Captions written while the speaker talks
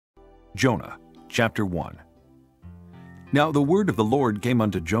Jonah, chapter 1. Now the word of the Lord came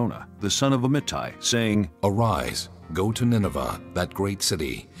unto Jonah, the son of Amittai, saying, Arise, go to Nineveh, that great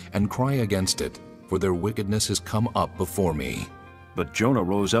city, and cry against it, for their wickedness is come up before me. But Jonah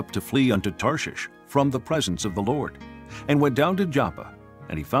rose up to flee unto Tarshish from the presence of the Lord, and went down to Joppa,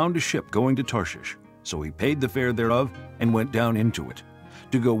 and he found a ship going to Tarshish. So he paid the fare thereof, and went down into it,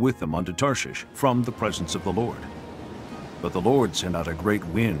 to go with them unto Tarshish from the presence of the Lord. But the Lord sent out a great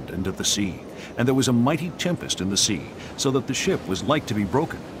wind into the sea, and there was a mighty tempest in the sea, so that the ship was like to be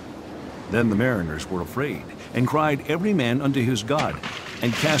broken. Then the mariners were afraid, and cried every man unto his God,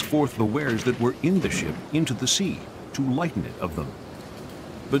 and cast forth the wares that were in the ship into the sea, to lighten it of them.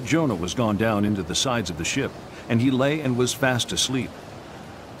 But Jonah was gone down into the sides of the ship, and he lay and was fast asleep.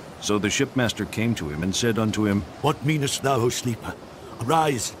 So the shipmaster came to him, and said unto him, What meanest thou, O sleeper?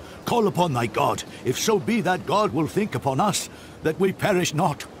 Arise, call upon thy God, if so be that God will think upon us, that we perish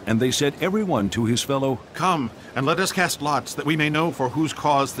not. And they said every one to his fellow, Come, and let us cast lots, that we may know for whose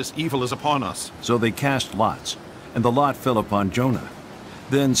cause this evil is upon us. So they cast lots, and the lot fell upon Jonah.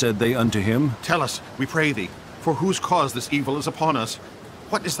 Then said they unto him, Tell us, we pray thee, for whose cause this evil is upon us.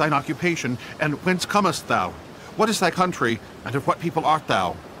 What is thine occupation, and whence comest thou? What is thy country, and of what people art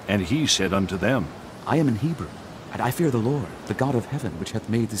thou? And he said unto them, I am an Hebrew, and I fear the Lord, the God of heaven, which hath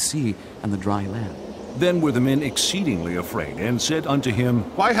made the sea and the dry land. Then were the men exceedingly afraid, and said unto him,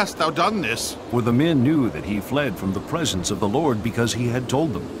 Why hast thou done this? For the men knew that he fled from the presence of the Lord, because he had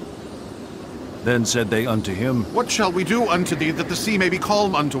told them. Then said they unto him, What shall we do unto thee, that the sea may be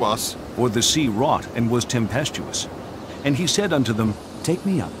calm unto us? For the sea wrought, and was tempestuous. And he said unto them, Take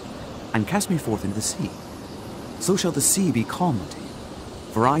me up, and cast me forth into the sea. So shall the sea be calm unto you.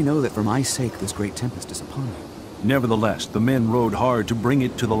 For I know that for my sake this great tempest is upon you. Nevertheless the men rowed hard to bring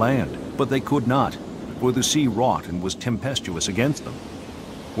it to the land, but they could not, for the sea wrought, and was tempestuous against them.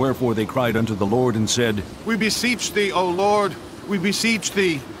 Wherefore they cried unto the Lord, and said, We beseech thee, O Lord, we beseech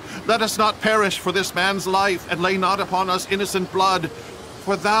thee, let us not perish for this man's life, and lay not upon us innocent blood.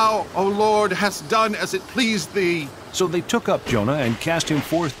 For thou, O Lord, hast done as it pleased thee. So they took up Jonah, and cast him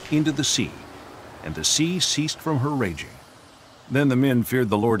forth into the sea, and the sea ceased from her raging. Then the men feared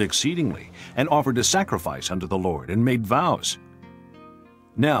the Lord exceedingly, and offered a sacrifice unto the Lord, and made vows.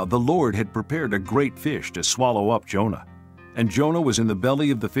 Now the Lord had prepared a great fish to swallow up Jonah, and Jonah was in the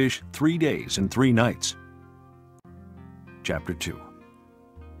belly of the fish 3 days and 3 nights. Chapter 2.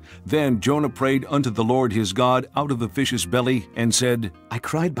 Then Jonah prayed unto the Lord his God out of the fish's belly, and said, I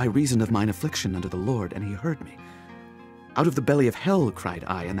cried by reason of mine affliction unto the Lord, and he heard me. Out of the belly of hell cried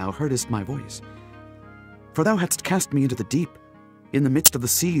I, and thou heardest my voice. For thou hadst cast me into the deep, in the midst of the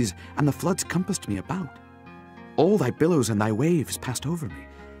seas, and the floods compassed me about. All thy billows and thy waves passed over me.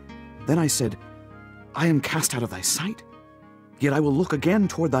 Then I said, I am cast out of thy sight, yet I will look again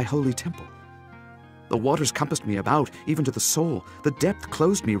toward thy holy temple. The waters compassed me about, even to the soul. The depth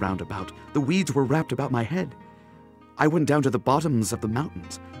closed me round about. The weeds were wrapped about my head. I went down to the bottoms of the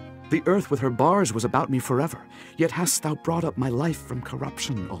mountains. The earth with her bars was about me forever. Yet hast thou brought up my life from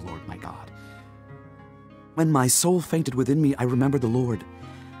corruption, O Lord my God. When my soul fainted within me, I remembered the Lord,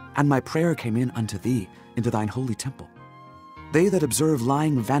 and my prayer came in unto thee, into thine holy temple. They that observe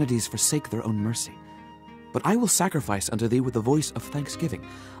lying vanities forsake their own mercy. But I will sacrifice unto thee with the voice of thanksgiving.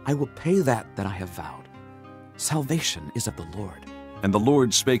 I will pay that I have vowed. Salvation is of the Lord. And the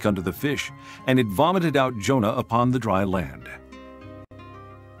Lord spake unto the fish, and it vomited out Jonah upon the dry land.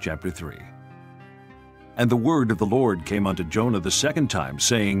 Chapter 3. And the word of the Lord came unto Jonah the second time,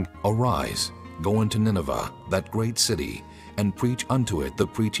 saying, Arise, go into Nineveh, that great city, and preach unto it the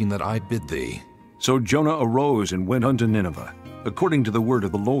preaching that I bid thee. So Jonah arose and went unto Nineveh, according to the word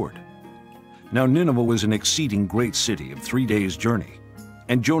of the Lord. Now Nineveh was an exceeding great city of 3 days' journey.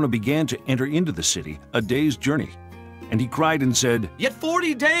 And Jonah began to enter into the city a day's journey. And he cried and said, Yet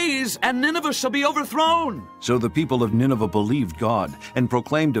 40 days, and Nineveh shall be overthrown. So the people of Nineveh believed God, and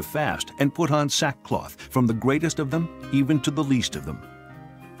proclaimed a fast, and put on sackcloth, from the greatest of them even to the least of them.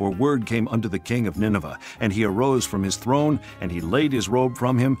 For word came unto the king of Nineveh, and he arose from his throne, and he laid his robe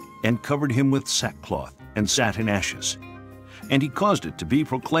from him, and covered him with sackcloth, and sat in ashes. And he caused it to be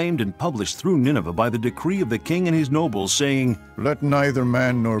proclaimed and published through Nineveh by the decree of the king and his nobles, saying, Let neither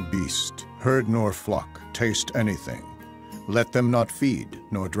man nor beast, herd nor flock, taste anything. Let them not feed,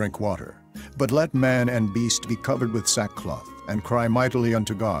 nor drink water. But let man and beast be covered with sackcloth, and cry mightily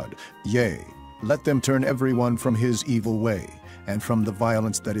unto God. Yea, let them turn every one from his evil way, and from the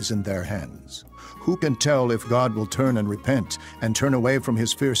violence that is in their hands. Who can tell if God will turn and repent, and turn away from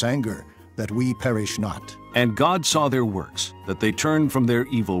his fierce anger, that we perish not? And God saw their works, that they turned from their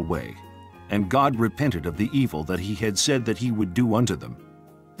evil way. And God repented of the evil that he had said that he would do unto them.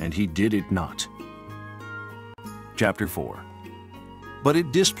 and he did it not. Chapter 4. But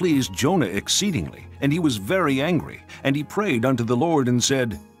it displeased Jonah exceedingly, and he was very angry, and he prayed unto the Lord, and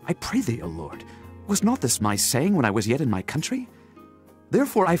said, I pray thee, O Lord, was not this my saying when I was yet in my country?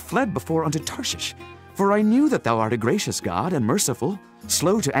 Therefore I fled before unto Tarshish, for I knew that thou art a gracious God and merciful,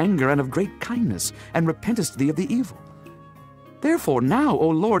 slow to anger and of great kindness, and repentest thee of the evil. Therefore now, O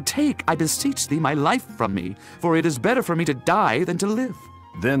Lord, take, I beseech thee, my life from me, for it is better for me to die than to live.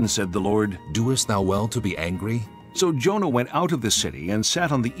 Then said the Lord, Doest thou well to be angry? So Jonah went out of the city, and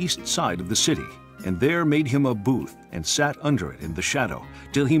sat on the east side of the city, and there made him a booth, and sat under it in the shadow,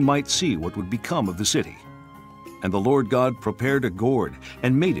 till he might see what would become of the city. And the Lord God prepared a gourd,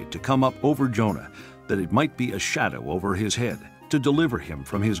 and made it to come up over Jonah, that it might be a shadow over his head, to deliver him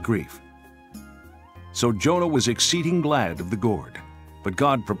from his grief. So Jonah was exceeding glad of the gourd. But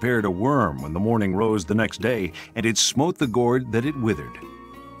God prepared a worm when the morning rose the next day, and it smote the gourd that it withered.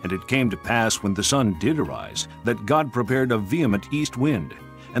 And it came to pass, when the sun did arise, that God prepared a vehement east wind,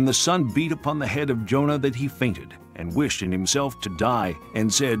 and the sun beat upon the head of Jonah, that he fainted, and wished in himself to die,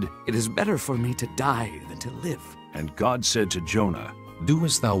 and said, It is better for me to die than to live. And God said to Jonah,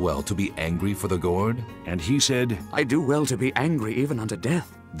 Doest thou well to be angry for the gourd? And he said, I do well to be angry even unto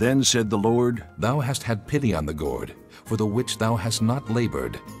death. Then said the Lord, Thou hast had pity on the gourd, for the which thou hast not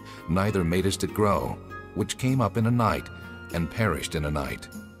labored, neither madest it grow, which came up in a night, and perished in a night.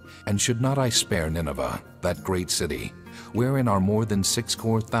 And should not I spare Nineveh, that great city, wherein are more than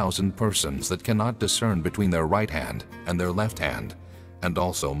 60,000 persons that cannot discern between their right hand and their left hand, and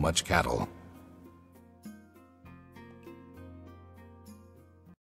also much cattle?